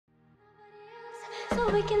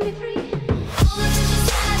we can be free.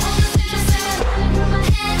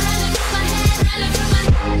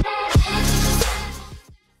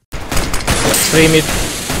 3 mid.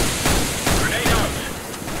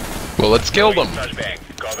 Well, let's kill them.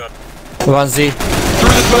 1Z. Through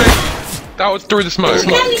the smoke. That was through the smoke.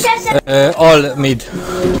 All mid.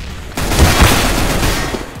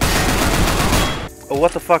 Oh,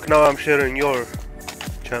 what the fuck? Now I'm sharing your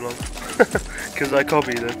channel. Cause I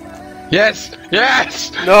copied it. Yes!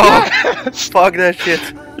 Yes! No! Yes! Fuck that shit.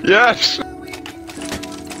 Yes!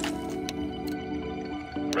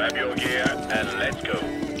 Grab your gear and let's go.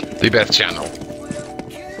 The best channel.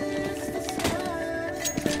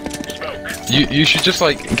 Smoke. You should just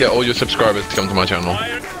like get all your subscribers to come to my channel.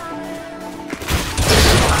 Fire.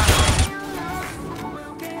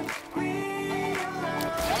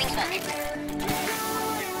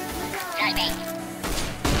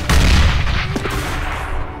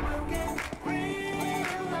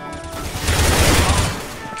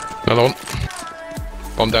 Another one.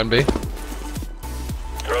 Bomb down B.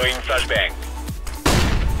 Throwing flashbang.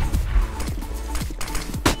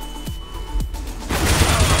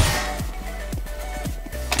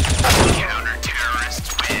 Counter-terrorists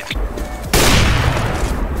win.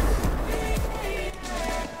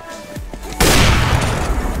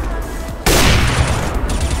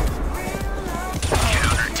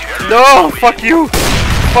 No! Fuck you!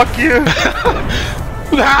 Fuck you!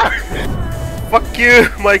 No! Fuck you!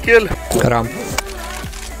 My kill! Ramp.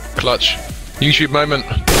 Clutch. YouTube moment.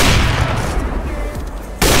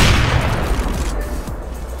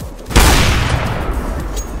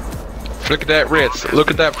 Look at that wrist. Look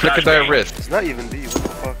at that flick of that wrist. It's not even B, what the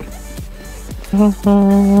fuck?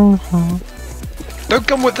 Don't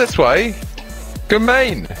come with this way. Go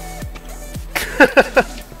main.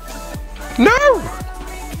 No!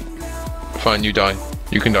 Fine, you die.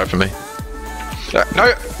 You can die for me.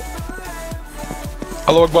 No!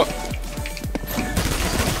 Hello, Akbar.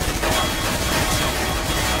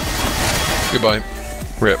 Goodbye.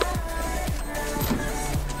 Rip.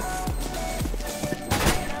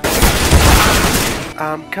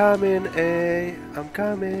 I'm coming A, I'm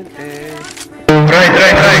coming A. Right.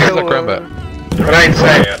 Where's that Gambit? Right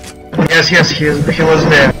side. Yes, he was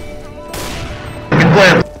there. Good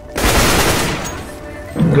plan.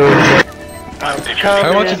 Good.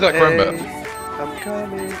 How much is that Gambit? I'm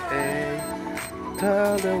coming A.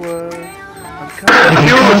 Tell the world I'm coming A.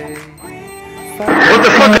 What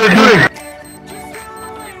the fuck are you doing?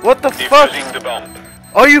 What the fuck? Defusing the bomb.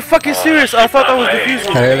 Are you fucking serious? I thought I was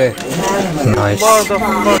defusing. Really? Nice.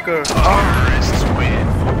 Motherfucker. Terrorists win.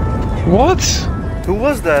 What? Who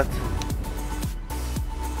was that?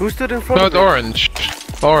 Who stood in front No, of it's me? orange.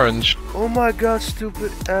 Orange. Oh my god,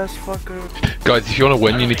 stupid ass fucker. Guys, if you want to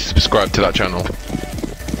win, you need to subscribe to that channel.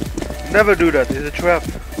 Never do that, it's a trap.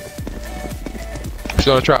 It's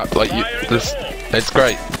not a trap. Like, this, it's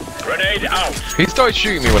great. Grenade out. He started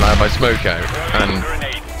shooting me when I had my smoke out, and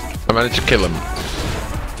Grenade. I managed to kill him.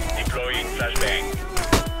 Deploying flashbang.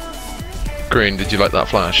 Green, did you like that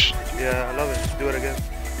flash? Yeah, I love it. Do it again.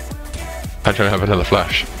 I'm trying to have another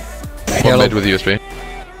flash. One Yellow. mid with USB.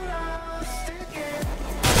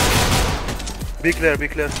 Be clear, be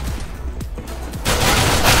clear.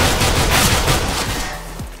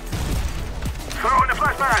 Throw in the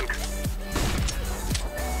flashbang.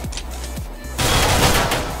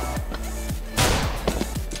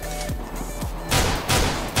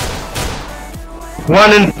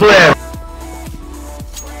 One in flare.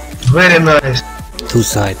 Very nice. 2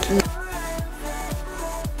 side.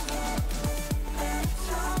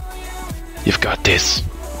 You've got this.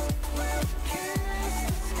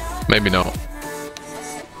 Maybe not.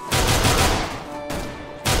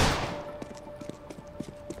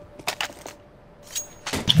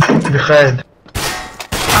 Behind.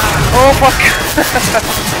 Oh fuck!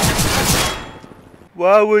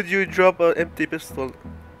 Why would you drop an empty pistol?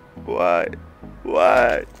 Why?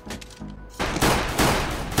 Why?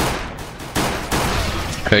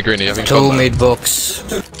 Hey, Greenie, having 2 fun mid box.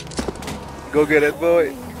 Go get it,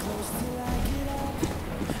 boy.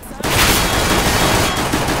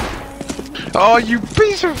 Oh, you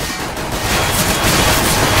piece of...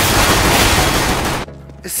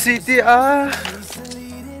 CTI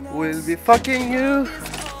will be fucking you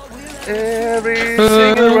every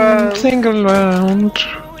single round. Single round.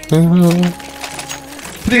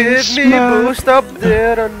 Give me boost up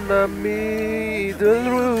there on the middle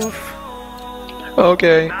roof.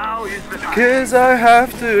 Okay. Cause I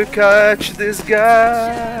have to catch this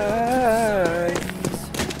guy.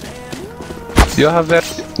 You have that.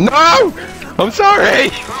 No! I'm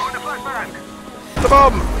sorry! The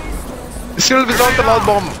bomb! Sylva's on the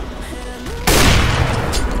bomb!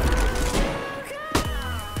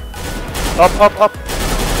 Up.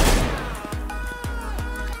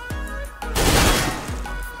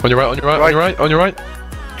 On your right, on your right.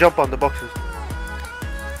 Jump on the boxes.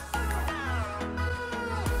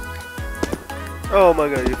 Oh my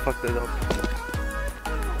god, you fucked it up.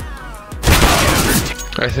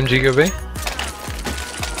 SMG go B.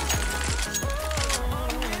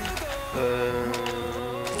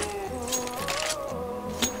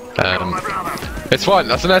 It's fine,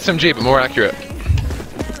 that's an SMG but more accurate.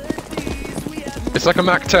 It's like a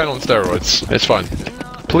Mac 10 on steroids, it's fine.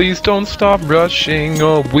 Please don't stop rushing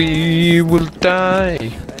or we will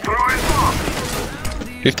die.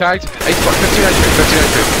 He's tagged. 8 spot, 15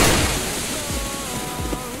 HP.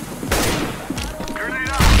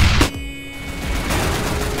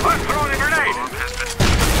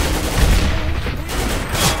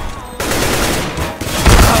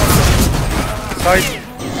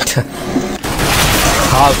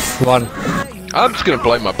 Half one. I'm just gonna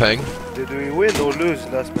blame my ping. Did we win or lose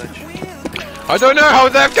last match? I don't know, I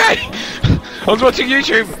was AFK! I was watching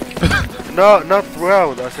YouTube! No, not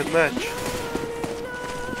round, I said match.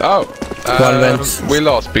 Oh. One went. We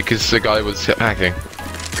lost because the guy was hacking.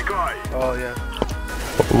 Oh yeah.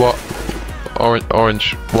 What?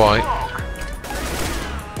 Orange, white.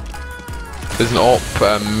 There's an op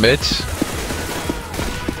mid.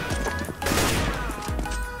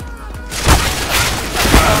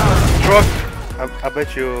 Truck! I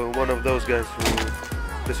bet you're one of those guys who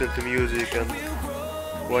listen to music and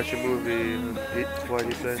watch a movie and eat while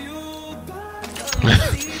you play.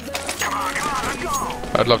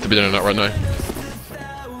 I'd love to be doing that right now.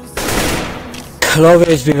 Low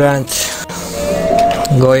HP vent.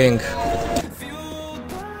 Going.